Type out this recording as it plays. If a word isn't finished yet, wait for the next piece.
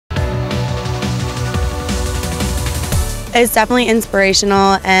It's definitely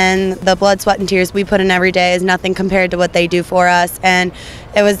inspirational, and the blood, sweat, and tears we put in every day is nothing compared to what they do for us. And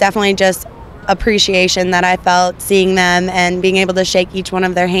it was definitely just appreciation that I felt seeing them and being able to shake each one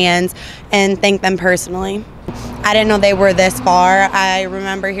of their hands and thank them personally. I didn't know they were this far. I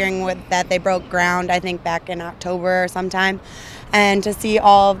remember hearing that they broke ground, I think back in October or sometime. And to see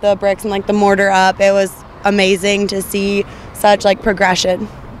all of the bricks and like the mortar up, it was amazing to see such like progression.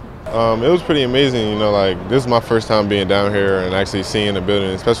 It was pretty amazing, you know, like this is my first time being down here and actually seeing the building,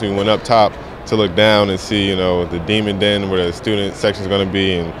 especially when up top to look down and see, you know, the Demon Den where the student section is going to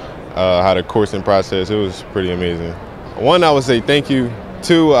be and how the coursing process. It was pretty amazing. One, I would say thank you.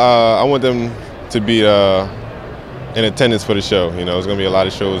 Two, I want them to be in attendance for the show. You know, there's going to be a lot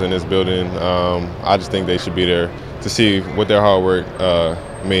of shows in this building. I just think they should be there to see what their hard work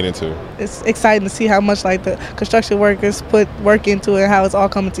made into. It's exciting to see how much like the construction workers put work into it and how it's all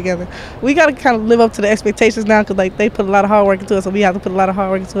coming together. We got to kind of live up to the expectations now because like they put a lot of hard work into it, so we have to put a lot of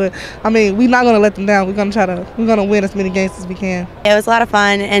hard work into it. I mean, we're not going to let them down. We're going to win as many games as we can. It was a lot of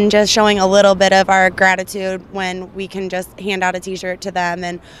fun and just showing a little bit of our gratitude when we can just hand out a t-shirt to them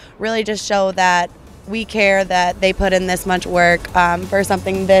and really just show that we care that they put in this much work for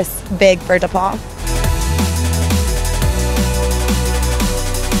something this big for DePaul.